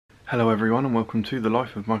Hello everyone and welcome to The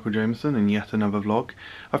Life of Michael Jameson and yet another vlog.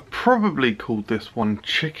 I've probably called this one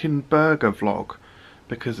Chicken Burger Vlog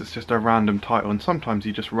because it's just a random title, and sometimes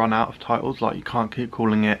you just run out of titles, like you can't keep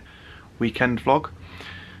calling it Weekend Vlog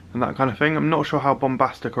and that kind of thing. I'm not sure how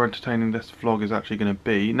bombastic or entertaining this vlog is actually going to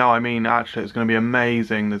be. No, I mean actually it's going to be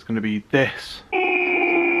amazing. There's going to be this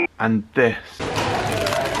and this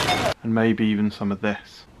and maybe even some of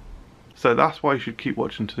this. So that's why you should keep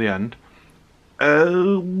watching to the end.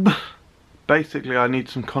 Basically I need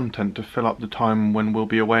some content to fill up the time when we'll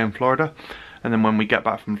be away in Florida, and then when we get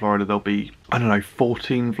back from Florida there'll be, I don't know,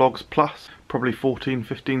 14 vlogs plus, probably 14,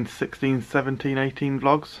 15, 16, 17, 18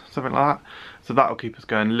 vlogs, something like that. So that'll keep us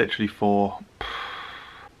going literally for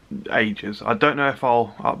ages. I don't know if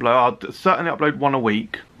I'll upload, I'll certainly upload one a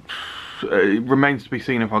week. It remains to be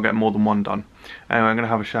seen if I'll get more than one done. Anyway, I'm going to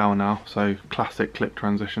have a shower now, so classic clip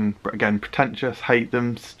transition. But again, pretentious, hate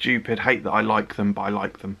them, stupid, hate that I like them, but I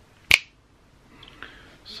like them.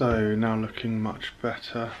 So, now looking much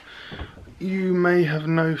better. You may have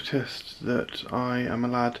noticed that I am a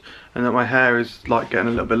lad and that my hair is like getting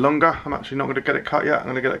a little bit longer. I'm actually not going to get it cut yet. I'm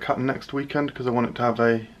going to get it cut next weekend because I want it to have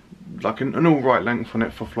a an alright length on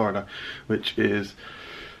it for Florida, which is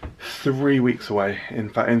 3 weeks away. In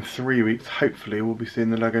fact, in 3 weeks, hopefully, we'll be seeing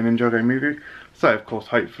the Lego Ninjago movie. So, of course,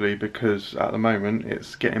 hopefully, because at the moment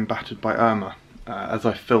it's getting battered by Irma. As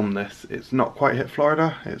I film this, it's not quite hit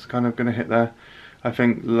Florida. It's kind of going to hit there, I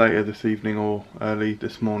think, later this evening or early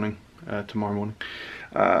this morning, tomorrow morning.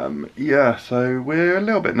 Yeah, so we're a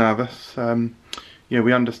little bit nervous. Yeah,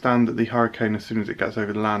 we understand that the hurricane, as soon as it gets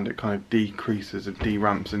over the land, it kind of decreases and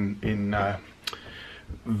deramps in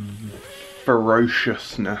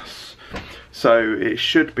ferociousness. So it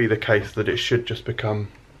should be the case that it should just become,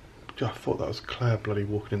 I thought that was Claire bloody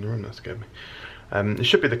walking in the room, that scared me. It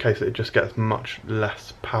should be the case that it just gets much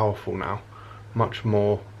less powerful now, much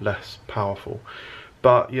more less powerful,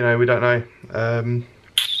 but you know, we don't know.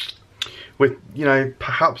 With, you know,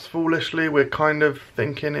 perhaps foolishly, we're kind of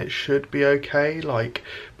thinking it should be okay. Like,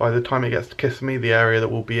 by the time it gets to Kissimmee, the area that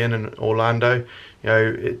we'll be in Orlando, you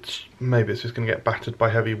know, maybe it's just going to get battered by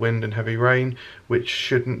heavy wind and heavy rain, which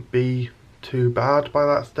shouldn't be too bad by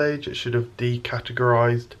that stage. It should have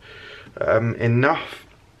decategorized enough,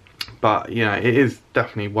 but you know, it is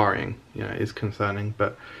definitely worrying. You know, it is concerning,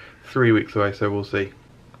 but 3 weeks away, so we'll see.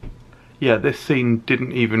 Yeah, this scene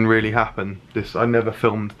didn't even really happen. I never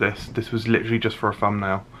filmed this. This was literally just for a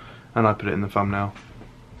thumbnail, and I put it in the thumbnail.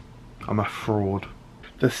 I'm a fraud.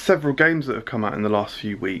 There's several games that have come out in the last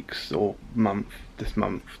few weeks, or this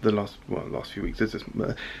month, the last few weeks.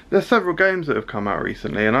 There's several games that have come out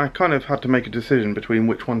recently, and I kind of had to make a decision between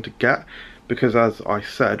which one to get, because as I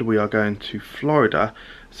said, we are going to Florida.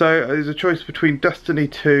 So there's a choice between Destiny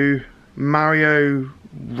 2, Mario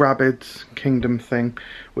Rabbids Kingdom thing,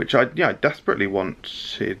 which I desperately want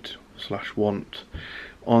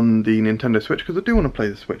on the Nintendo Switch, because I do want to play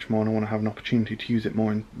the Switch more and I want to have an opportunity to use it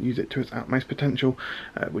more and use it to its utmost potential,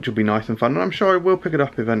 which will be nice and fun, and I'm sure I will pick it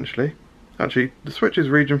up eventually. Actually, the Switch is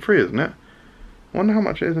region free, isn't it? I wonder how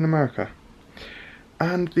much it is in America.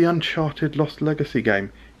 And the Uncharted Lost Legacy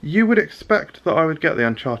game. You would expect that I would get the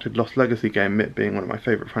Uncharted Lost Legacy game, it being one of my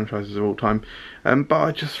favourite franchises of all time, but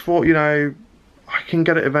I just thought, you know, I can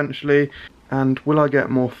get it eventually, and will I get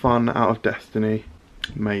more fun out of Destiny?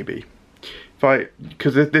 Maybe.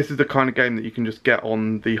 Because this is the kind of game that you can just get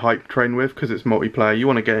on the hype train with, because it's multiplayer. You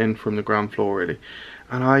want to get in from the ground floor, really.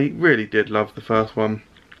 And I really did love the first one,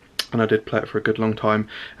 and I did play it for a good long time.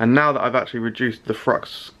 And now that I've actually reduced the Fruck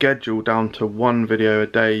schedule down to 1 video a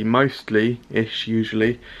day, mostly-ish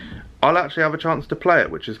usually, I'll actually have a chance to play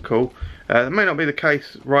it, which is cool. It may not be the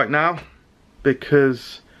case right now,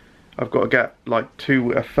 because I've got to get like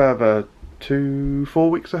a further 4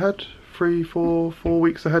 weeks ahead, 4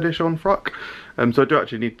 weeks ahead-ish on Fruck. So I do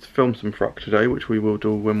actually need to film some Fruck today, which we will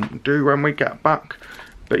do when we get back.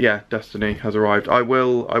 But yeah, Destiny has arrived. I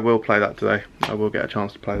will play that today. I will get a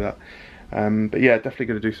chance to play that. But yeah, definitely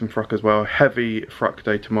going to do some Fruck as well. Heavy Fruck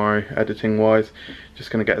day tomorrow, editing wise.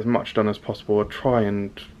 Just going to get as much done as possible. I'll try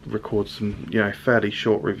and record some, you know, fairly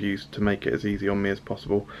short reviews to make it as easy on me as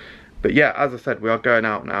possible. But yeah, as I said, we are going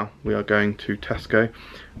out now. We are going to Tesco.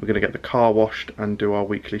 We're going to get the car washed and do our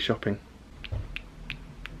weekly shopping.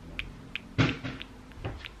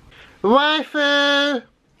 Waifu!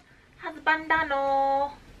 Has a bandana.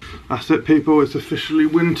 That's it, people. It's officially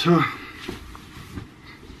winter.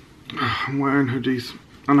 I'm wearing hoodies,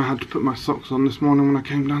 and I had to put my socks on this morning when I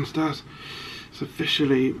came downstairs. It's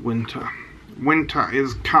officially winter. Winter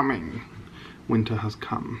is coming. Winter has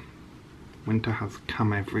come. Winter has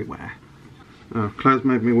come everywhere. Claire's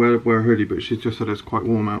made me wear a hoodie, but she's just said it's quite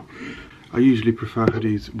warm out. I usually prefer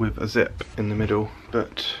hoodies with a zip in the middle,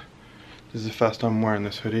 but this is the first time I'm wearing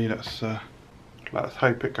this hoodie. Let's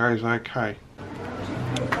hope it goes okay.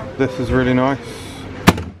 This is really nice.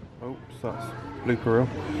 Oops, that's blooper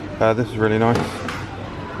reel. This is really nice.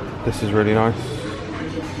 This is really nice.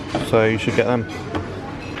 So you should get them.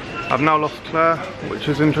 I've now lost Claire, which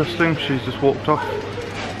is interesting. She's just walked off.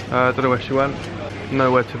 Don't know where she went.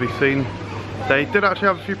 Nowhere to be seen. They did actually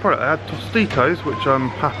have a few products. They had Tostitos, which I'm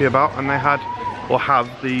happy about, and they had, or have,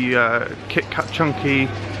 the Kit Kat Chunky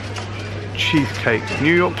cheesecake,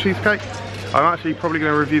 New York cheesecake. I'm actually probably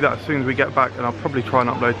going to review that as soon as we get back, and I'll probably try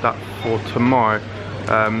and upload that for tomorrow.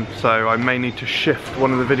 So I may need to shift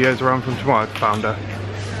one of the videos around from tomorrow. I found her.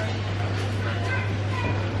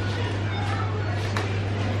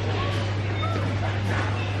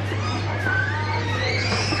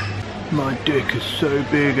 My dick is so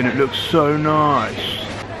big and it looks so nice.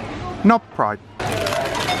 Knob pride.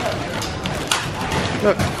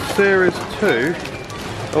 Look, series 2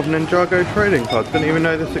 of Ninjago trading cards. Didn't even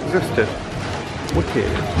know this existed.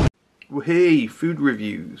 Wicked. Well, hey, food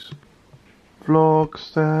reviews.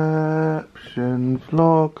 Vlogception,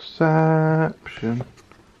 vlogception.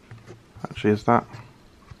 Actually, is that?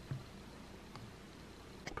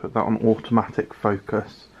 Put that on automatic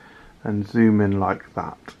focus and zoom in like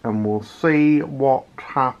that, and we'll see what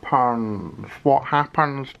happens. What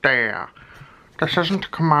happens there? This isn't a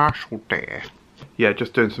commercial, dear. Yeah,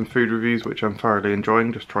 just doing some food reviews, which I'm thoroughly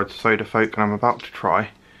enjoying. Just tried Soda Folk, and I'm about to try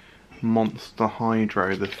Monster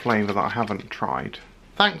Hydro, the flavour that I haven't tried.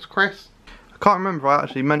 Thanks, Chris. I can't remember if I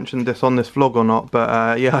actually mentioned this on this vlog or not,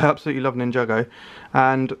 but yeah, I absolutely love Ninjago.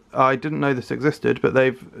 And I didn't know this existed, but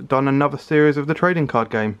they've done another series of the trading card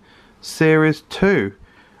game. Series 2.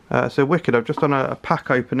 So wicked. I've just done a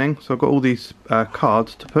pack opening, so I've got all these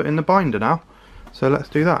cards to put in the binder now. So let's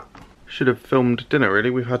do that. Should have filmed dinner really.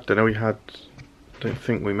 We've had dinner. We had, don't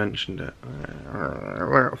think we mentioned it.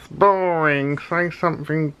 That's boring. Say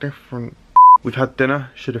something different. We've had dinner.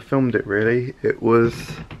 Should have filmed it really. It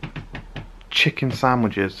was chicken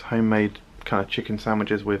sandwiches, homemade kind of chicken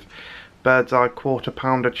sandwiches with bird's eye quarter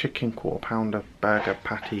pounder chicken, quarter pounder burger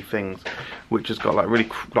patty things, which has got like really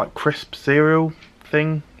crisp cereal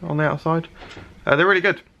thing on the outside. They're really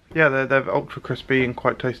good. Yeah, they're ultra crispy and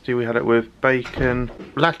quite tasty. We had it with bacon,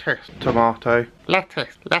 lettuce, tomato,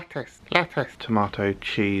 tomato,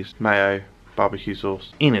 cheese, mayo, barbecue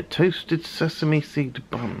sauce in a toasted sesame seed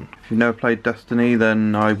bun. If you've never played Destiny,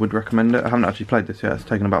 then I would recommend it. I haven't actually played this yet. It's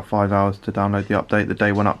taken about 5 hours to download the update, the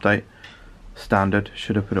day 1 update. Standard.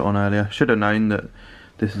 Should have put it on earlier. Should have known that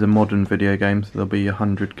this is a modern video game, so there'll be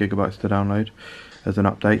 100 gigabytes to download as an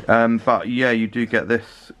update. But yeah, you do get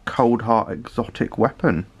this Cold Heart exotic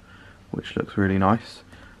weapon, which looks really nice.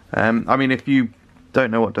 I mean, if you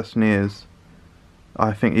don't know what Destiny is,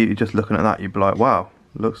 I think just looking at that, you'd be like, wow,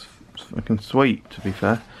 looks fucking sweet, to be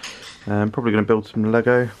fair. I'm probably going to build some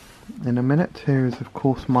Lego in a minute. Here is, of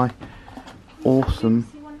course, my awesome...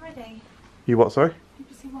 one ready? You what, sorry?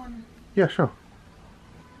 One. Yeah, sure.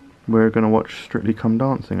 We're going to watch Strictly Come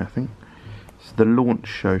Dancing, I think. It's the launch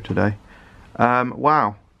show today.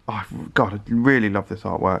 Wow. Oh, God, I really love this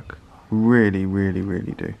artwork. Really, really,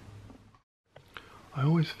 really do. I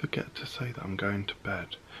always forget to say that I'm going to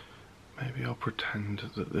bed. Maybe I'll pretend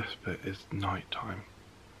that this bit is night time.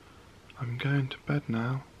 I'm going to bed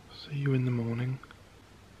now. See you in the morning.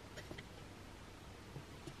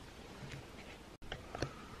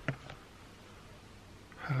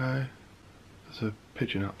 Hello. There's a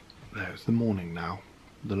pigeon up there. It's the morning now.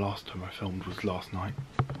 The last time I filmed was last night.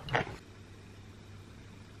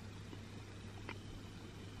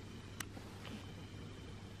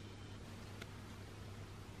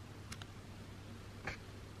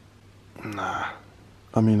 Nah.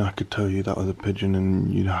 I mean, I could tell you that was a pigeon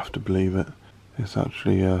and you'd have to believe it. It's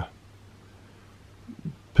actually a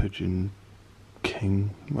pigeon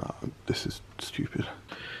king. Well, this is stupid.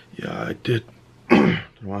 Yeah, I did. Don't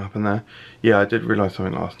know what happened there. Yeah, I did realise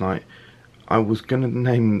something last night. I was gonna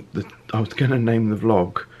name the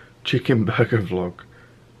vlog Chicken Burger Vlog,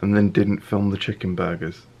 and then didn't film the chicken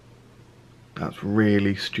burgers. That's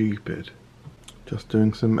really stupid. Just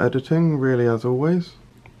doing some editing, really, as always.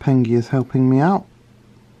 Pengy is helping me out.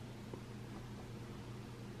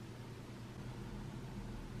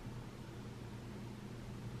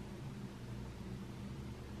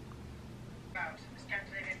 Okay.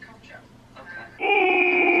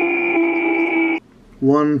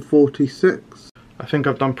 1:46. I think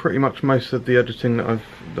I've done pretty much most of the editing that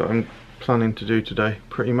I'm planning to do today.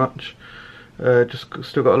 Pretty much. Just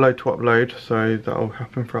still got a load to upload, so that'll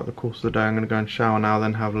happen throughout the course of the day. I'm going to go and shower now,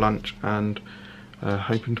 then have lunch, and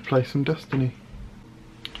hoping to play some Destiny.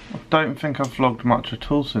 I don't think I've vlogged much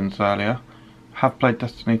at all since earlier. Have played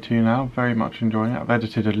Destiny 2 now, very much enjoying it. I've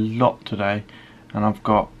edited a lot today, and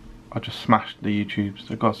I just smashed the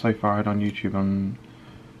YouTubes. I got so far ahead on YouTube. I'm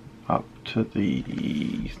up to the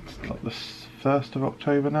 1st of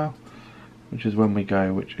October now, which is when we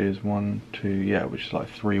go, which is which is like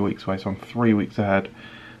 3 weeks away, so I'm 3 weeks ahead.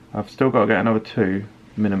 I've still got to get another 2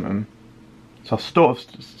 minimum, so I've sort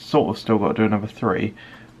of still got to do another 3,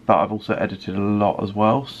 but I've also edited a lot as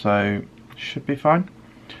well, so should be fine,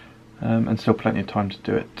 and still plenty of time to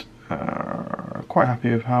do it. Quite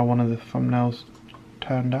happy with how one of the thumbnails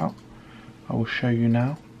turned out. I will show you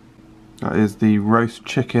now. That is the roast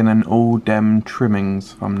chicken and all dem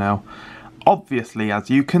trimmings thumbnail. Obviously, as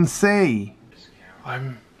you can see,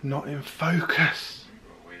 I'm not in focus.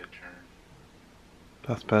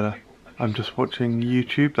 That's better. I'm just watching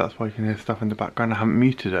YouTube, that's why you can hear stuff in the background. I haven't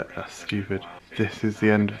muted it, that's stupid. This is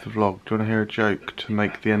the end of the vlog. Do you want to hear a joke to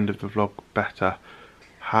make the end of the vlog better?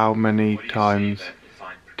 How many times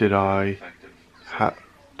did I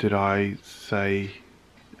say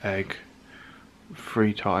egg?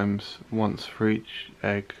 3 times, once for each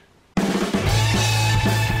egg.